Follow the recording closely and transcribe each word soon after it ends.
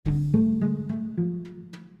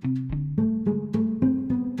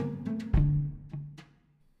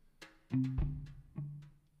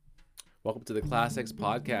Welcome to the Class X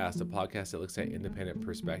Podcast, a podcast that looks at independent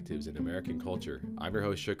perspectives in American culture. I'm your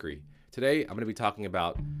host, Shukri. Today, I'm going to be talking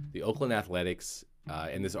about the Oakland Athletics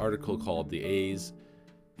in this article called "The A's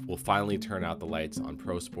Will Finally Turn Out the Lights on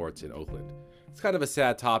Pro Sports in Oakland." It's kind of a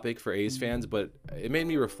sad topic for A's fans, but it made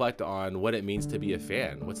me reflect on what it means to be a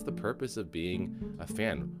fan. What's the purpose of being a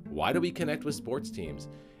fan? Why do we connect with sports teams?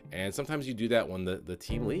 And sometimes you do that when the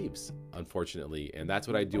team leaves, unfortunately. And that's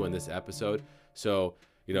what I do in this episode. So,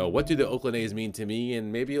 what do the Oakland A's mean to me? And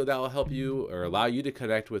maybe that'll help you or allow you to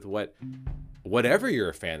connect with whatever you're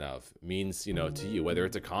a fan of means, to you, whether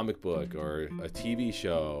it's a comic book or a TV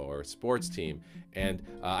show or a sports team. And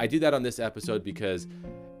I do that on this episode because,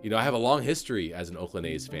 I have a long history as an Oakland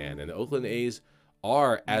A's fan. And the Oakland A's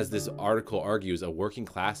are, as this article argues, a working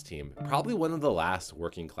class team, probably one of the last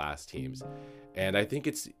working class teams. And I think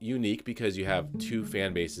it's unique because you have two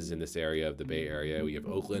fan bases in this area of the Bay Area. We have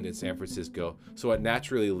Oakland and San Francisco. So it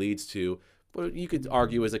naturally leads to what you could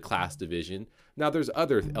argue as a class division. Now, there's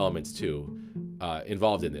other elements too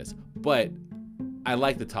involved in this, but I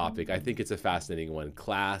like the topic. I think it's a fascinating one,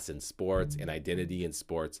 class and sports and identity in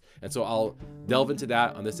sports. And so I'll delve into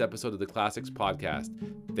that on this episode of the Classics Podcast.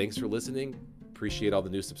 Thanks for listening. Appreciate all the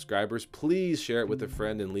new subscribers. Please share it with a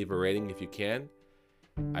friend and leave a rating if you can.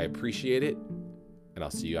 I appreciate it, and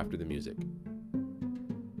I'll see you after the music.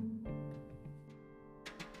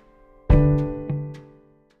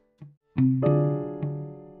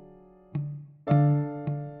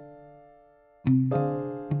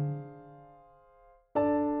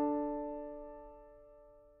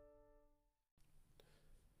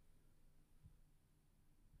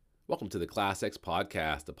 Welcome to the Class X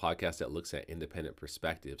Podcast, the podcast that looks at independent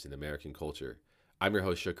perspectives in American culture. I'm your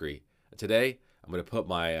host, Shukri. Today, I'm going to put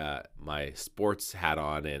my sports hat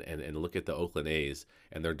on and look at the Oakland A's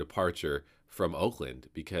and their departure from Oakland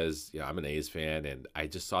because I'm an A's fan, and I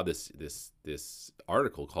just saw this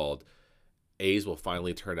article called "A's Will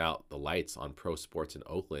Finally Turn Out the Lights on Pro Sports in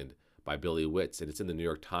Oakland" by Billy Witz, and it's in the New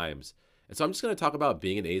York Times. And so I'm just going to talk about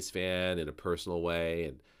being an A's fan in a personal way,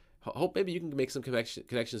 and hope maybe you can make some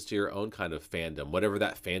connections to your own kind of fandom, whatever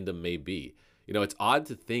that fandom may be. It's odd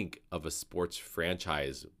to think of a sports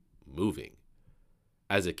franchise moving.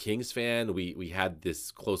 As a Kings fan, we had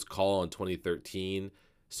this close call in 2013.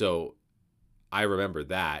 So I remember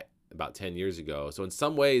that about 10 years ago. So in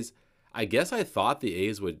some ways, I guess I thought the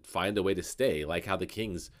A's would find a way to stay, like how the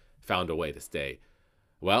Kings found a way to stay.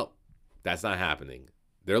 Well, that's not happening.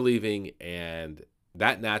 They're leaving, and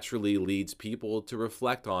that naturally leads people to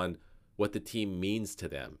reflect on what the team means to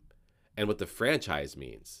them and what the franchise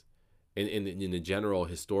means in a general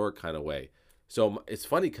historic kind of way. So it's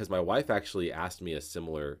funny because my wife actually asked me a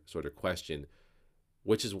similar sort of question,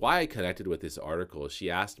 which is why I connected with this article. She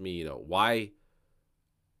asked me, why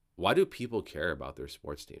do people care about their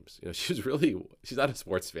sports teams? She's not a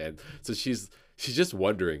sports fan. So she's just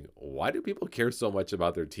wondering, why do people care so much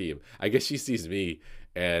about their team? I guess she sees me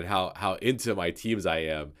and how into my teams I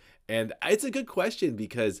am. And it's a good question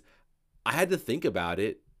because I had to think about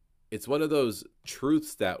it. It's one of those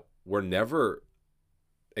truths that we're never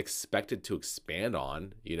expected to expand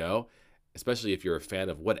on, especially if you're a fan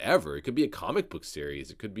of whatever. It could be a comic book series.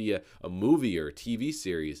 It could be a movie or a TV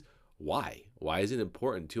series. Why is it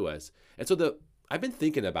important to us? And so I've been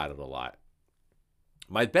thinking about it a lot.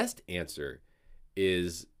 My best answer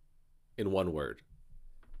is in one word.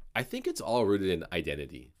 I think it's all rooted in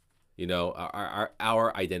identity,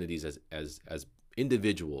 our identities as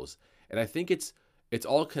individuals. And I think it's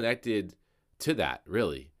all connected to that,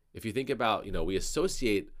 really. If you think about, we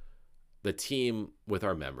associate the team with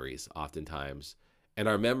our memories oftentimes, and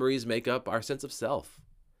our memories make up our sense of self.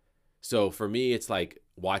 So for me, it's like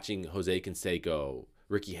watching Jose Canseco,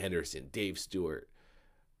 Ricky Henderson, Dave Stewart,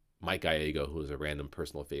 Mike Gallego, who was a random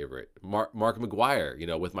personal favorite, Mark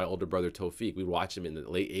McGuire, with my older brother Tofik. We'd watch him in the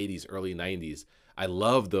late 80s, early 90s. I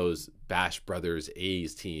love those Bash Brothers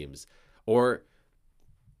A's teams. Or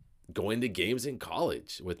going to games in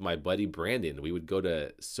college with my buddy Brandon. We would go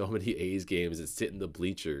to so many A's games and sit in the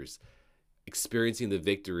bleachers, experiencing the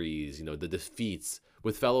victories, the defeats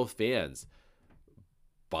with fellow fans,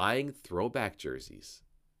 buying throwback jerseys.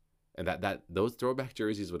 And those throwback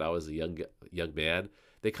jerseys when I was a young man,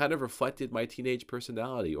 they kind of reflected my teenage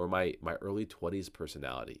personality or my early 20s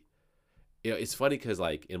personality. It's funny because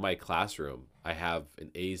like in my classroom, I have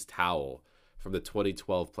an A's towel from the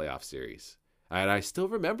 2012 playoff series. And I still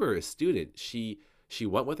remember a student, she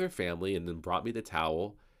went with her family and then brought me the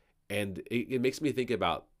towel. And it makes me think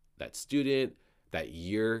about that student, that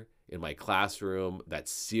year in my classroom, that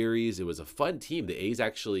series. It was a fun team. The A's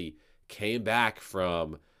actually came back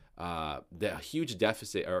from the huge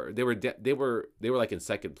deficit, or they were like in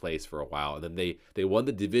second place for a while, and then they won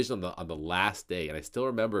the division on the last day. And I still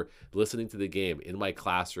remember listening to the game in my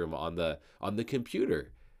classroom on the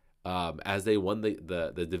computer, as they won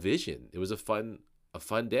the division. It was a fun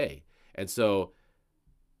day. And so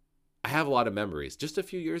I have a lot of memories. Just a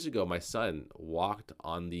few years ago, my son walked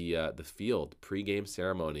on the field pregame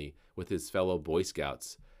ceremony with his fellow Boy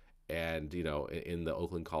Scouts, and in the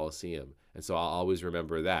Oakland Coliseum. And so I'll always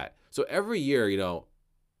remember that. So every year,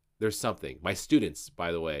 there's something. My students,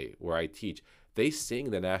 by the way, where I teach, they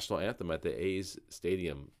sing the national anthem at the A's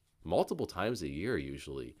stadium multiple times a year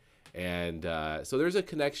usually. And so there's a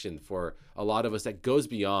connection for a lot of us that goes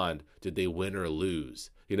beyond did they win or lose.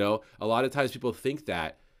 A lot of times people think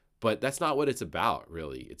that, but that's not what it's about,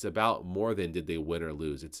 really. It's about more than did they win or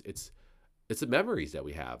lose. It's the memories that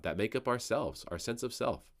we have that make up ourselves, our sense of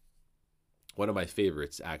self. One of my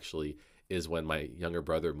favorites, actually, is when my younger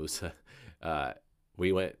brother, Musa,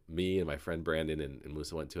 me and my friend Brandon and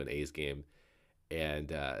Musa went to an A's game,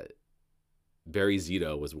 and Barry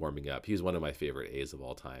Zito was warming up. He was one of my favorite A's of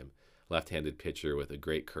all time. Left-handed pitcher with a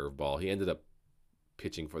great curveball. He ended up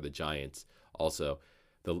pitching for the Giants, also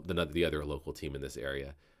the other local team in this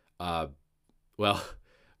area. Well,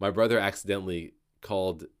 my brother accidentally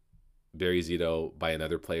called Barry Zito by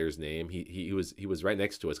another player's name. He was right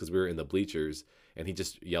next to us because we were in the bleachers, and he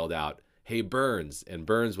just yelled out, "Hey, Burns!" And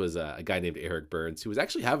Burns was a guy named Eric Burns, who was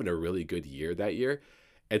actually having a really good year that year.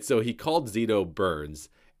 And so he called Zito Burns,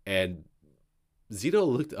 and Zito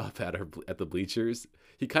looked up at the bleachers.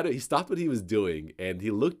 He stopped what he was doing, and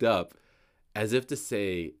he looked up as if to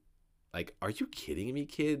say, like, "Are you kidding me,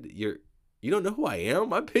 kid? You don't know who I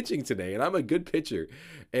am? I'm pitching today, and I'm a good pitcher."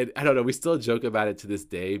 And I don't know, we still joke about it to this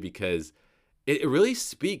day because it really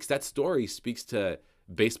speaks, that story speaks to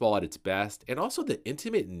baseball at its best, and also the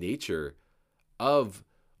intimate nature of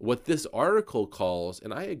what this article calls,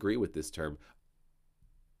 and I agree with this term,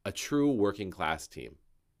 a true working class team.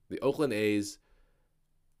 The Oakland A's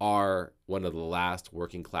are one of the last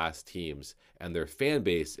working class teams, and their fan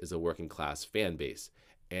base is a working class fan base.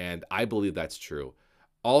 And I believe that's true.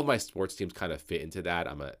 All of my sports teams kind of fit into that.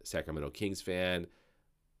 I'm a Sacramento Kings fan,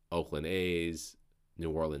 Oakland A's, New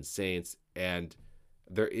Orleans Saints, and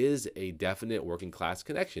there is a definite working class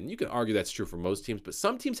connection. You can argue that's true for most teams, but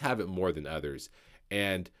some teams have it more than others.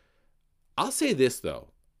 And I'll say this, though,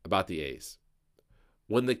 about the A's.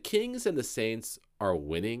 When the Kings and the Saints are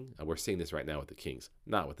winning, and we're seeing this right now with the Kings,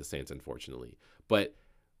 not with the Saints, unfortunately, but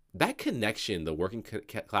that connection, the working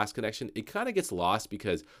class connection, it kind of gets lost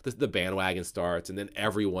because the bandwagon starts, and then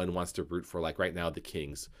everyone wants to root for, like right now, the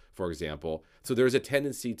Kings, for example. So there's a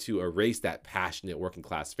tendency to erase that passionate working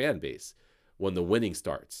class fan base when the winning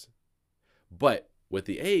starts. But with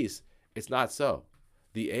the A's, it's not so.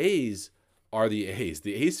 The A's are the A's.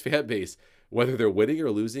 The A's fan base, whether they're winning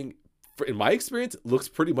or losing, in my experience, looks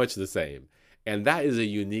pretty much the same. And that is a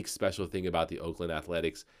unique, special thing about the Oakland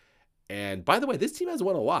Athletics. And by the way, this team has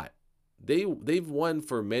won a lot. They've won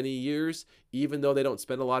for many years, even though they don't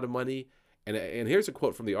spend a lot of money. And here's a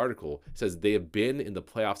quote from the article. It says, they have been in the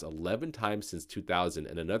playoffs 11 times since 2000.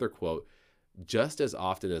 And another quote, just as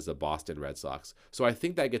often as the Boston Red Sox. So I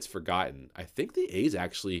think that gets forgotten. I think the A's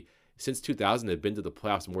actually, since 2000, have been to the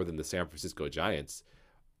playoffs more than the San Francisco Giants.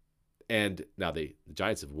 And now the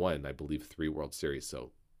Giants have won, I believe, 3 World Series.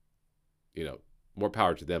 So, more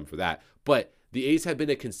power to them for that. But the A's have been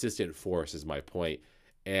a consistent force, is my point.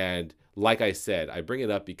 And like I said, I bring it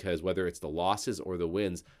up because whether it's the losses or the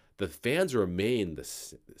wins, the fans remain,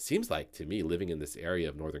 seems like to me, living in this area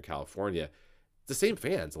of Northern California, the same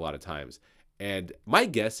fans a lot of times. And my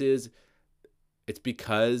guess is it's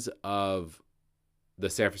because of the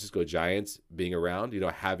San Francisco Giants being around,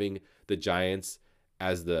 having the Giants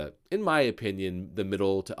as in my opinion, the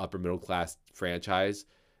middle to upper middle class franchise,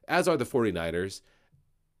 as are the 49ers.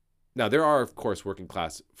 Now, there are, of course, working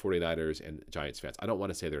class 49ers and Giants fans. I don't want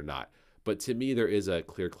to say they're not. But to me, there is a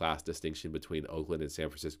clear class distinction between Oakland and San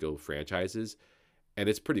Francisco franchises. And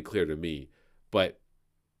it's pretty clear to me. But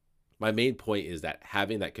my main point is that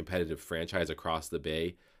having that competitive franchise across the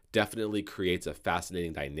Bay definitely creates a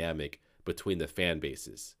fascinating dynamic between the fan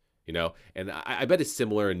bases. And I bet it's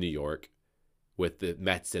similar in New York with the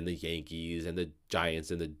Mets and the Yankees and the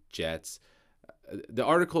Giants and the Jets. The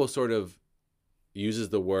article sort of uses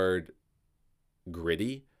the word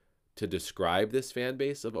gritty to describe this fan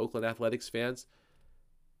base of Oakland Athletics fans.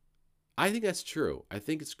 I think that's true. I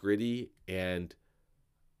think it's gritty, and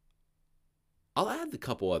I'll add a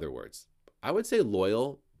couple other words. I would say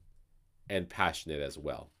loyal and passionate as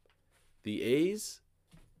well. The A's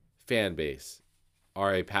fan base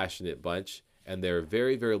are a passionate bunch, and they're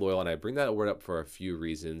very, very loyal. And I bring that word up for a few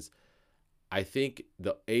reasons. I think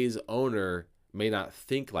the A's owner may not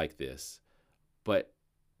think like this, but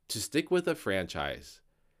to stick with a franchise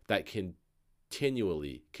that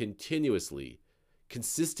continuously,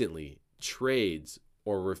 consistently trades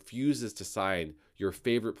or refuses to sign your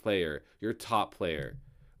favorite player, your top player,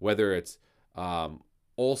 whether it's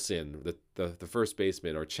Olsen, the first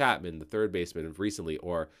baseman, or Chapman, the third baseman recently,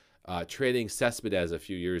 or trading Cespedes a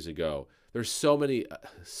few years ago. There's so many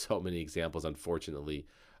examples, unfortunately.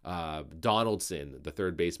 Donaldson, the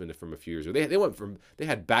third baseman from a few years ago, they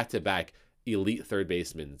had back-to-back elite third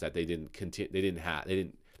basemen that they didn't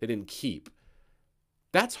keep.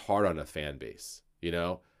 That's hard on a fan base,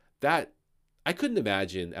 that I couldn't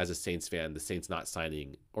imagine as a Saints fan, the Saints not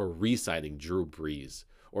signing or re-signing Drew Brees,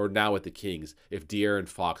 or now with the Kings, if De'Aaron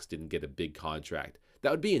Fox didn't get a big contract.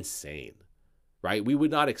 That would be insane, right? We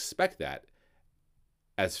would not expect that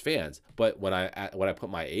as fans. But when I put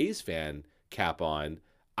my A's fan cap on,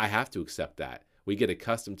 I have to accept that. We get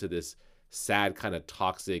accustomed to this sad kind of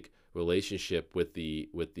toxic relationship with the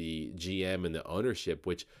GM and the ownership,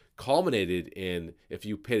 which culminated in, if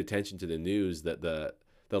you paid attention to the news, that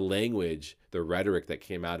the language, the rhetoric that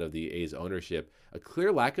came out of the A's ownership, a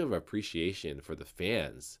clear lack of appreciation for the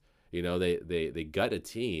fans. They gut a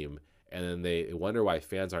team, and then they wonder why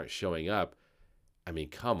fans aren't showing up. I mean,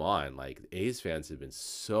 come on, like, A's fans have been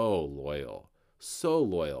so loyal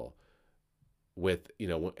with,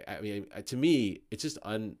 I mean, to me, it's just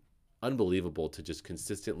unbelievable to just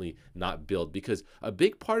consistently not build, because a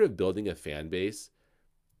big part of building a fan base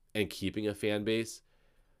and keeping a fan base,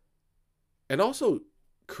 and also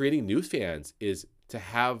creating new fans, is to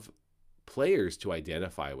have players to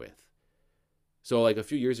identify with. So like a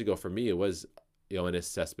few years ago for me, it was Yoenis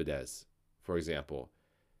Cespedes, for example.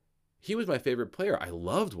 He was my favorite player. I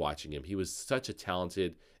loved watching him. He was such a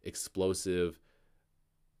talented, explosive,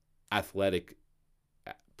 athletic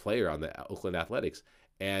player on the Oakland Athletics.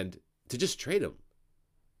 And to just trade him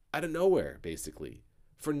out of nowhere, basically,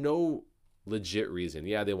 for no legit reason.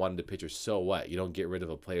 Yeah, they wanted a pitcher. So what? You don't get rid of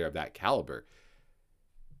a player of that caliber.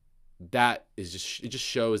 That is it just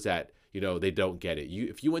shows that, they don't get it.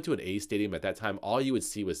 If you went to an A's stadium at that time, all you would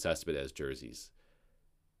see was Cespedes jerseys.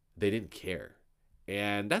 They didn't care.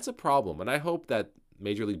 And that's a problem. And I hope that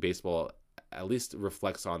Major League Baseball at least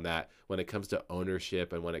reflects on that when it comes to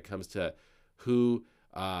ownership, and when it comes to who,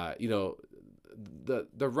 the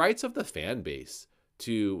rights of the fan base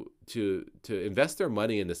to invest their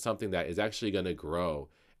money into something that is actually going to grow.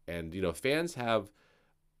 And, fans have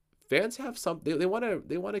some, they want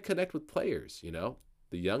to connect with players,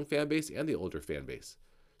 the young fan base and the older fan base.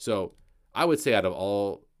 So I would say, out of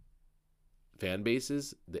all fan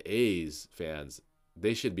bases, the A's fans,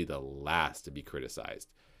 they should be the last to be criticized.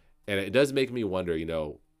 And it does make me wonder,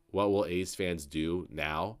 what will A's fans do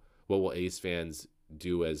now? What will A's fans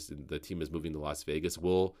do as the team is moving to Las Vegas?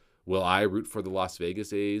 Will I root for the Las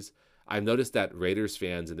Vegas A's? I've noticed that Raiders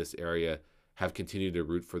fans in this area have continued to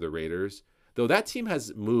root for the Raiders, though that team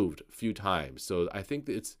has moved a few times. So I think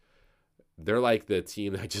they're like the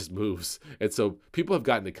team that just moves. And so people have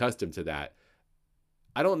gotten accustomed to that.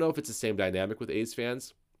 I don't know if it's the same dynamic with A's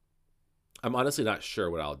fans. I'm honestly not sure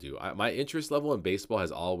what I'll do. My interest level in baseball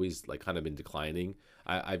has always kind of been declining.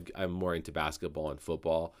 I'm more into basketball and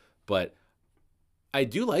football, but I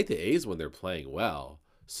do like the A's when they're playing well.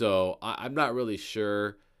 So I'm not really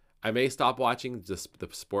sure. I may stop watching just the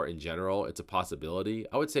sport in general. It's a possibility.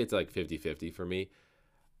 I would say it's like 50-50 for me.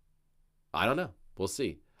 I don't know. We'll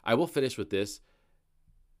see. I will finish with this.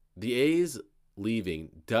 The A's leaving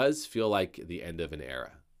does feel like the end of an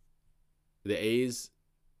era. The A's,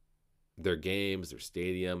 their games, their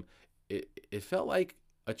stadium, it felt like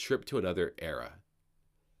a trip to another era.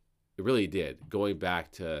 It really did, going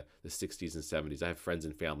back to the 60s and 70s. I have friends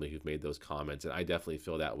and family who've made those comments, and I definitely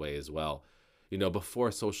feel that way as well.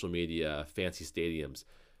 Before social media, fancy stadiums,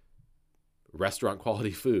 restaurant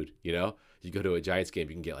quality food, you go to a Giants game,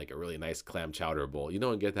 you can get like a really nice clam chowder bowl. You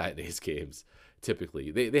don't get that in A's games typically.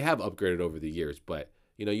 They have upgraded over the years, but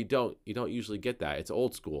you don't usually get that. It's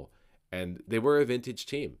old school. And they were a vintage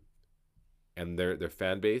team. And their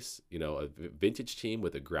fan base, a vintage team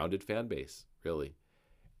with a grounded fan base, really.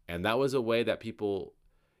 And that was a way that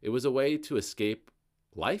it was a way to escape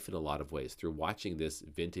life in a lot of ways through watching this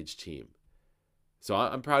vintage team. So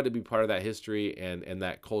I'm proud to be part of that history and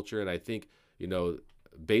that culture. And I think,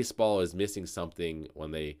 baseball is missing something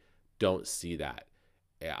when they don't see that.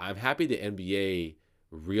 I'm happy the NBA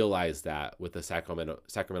realized that with the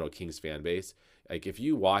Sacramento Kings fan base. Like, if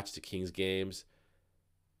you watch the Kings games,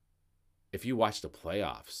 if you watch the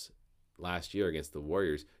playoffs last year against the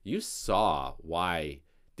Warriors, you saw why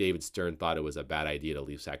David Stern thought it was a bad idea to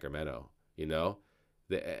leave Sacramento. You know,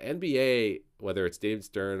 the NBA, whether it's David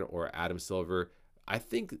Stern or Adam Silver, I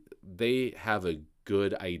think they have a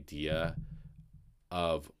good idea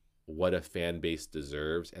of what a fan base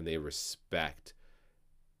deserves, and they respect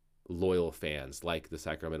loyal fans like the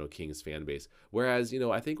Sacramento Kings fan base. Whereas,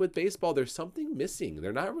 I think with baseball, there's something missing.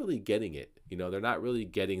 They're not really getting it. They're not really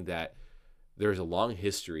getting that there's a long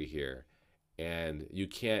history here, and you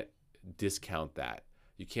can't discount that.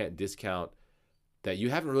 You can't discount that you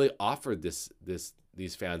haven't really offered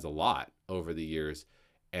these fans a lot over the years.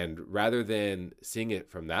 And rather than seeing it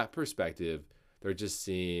from that perspective, they're just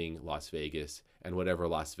seeing Las Vegas and whatever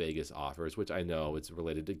Las Vegas offers, which I know it's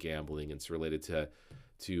related to gambling, it's related to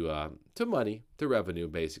money, to revenue,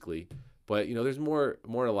 basically. But there's more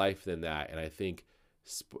to life than that, and I think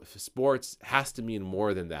sports has to mean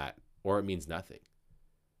more than that, or it means nothing.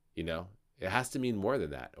 It has to mean more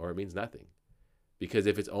than that, or it means nothing. Because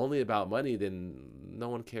if it's only about money, then no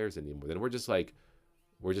one cares anymore. Then we're just like,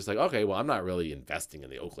 okay, well, I'm not really investing in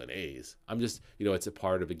the Oakland A's. I'm just, it's a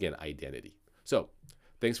part of, again, identity. So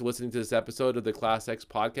thanks for listening to this episode of the Class X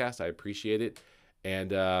podcast. I appreciate it.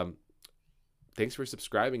 And thanks for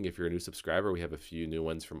subscribing. If you're a new subscriber, we have a few new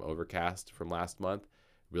ones from Overcast from last month.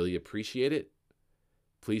 Really appreciate it.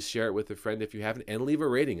 Please share it with a friend if you haven't, and leave a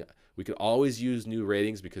rating. We could always use new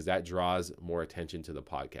ratings because that draws more attention to the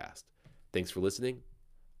podcast. Thanks for listening.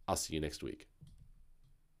 I'll see you next week.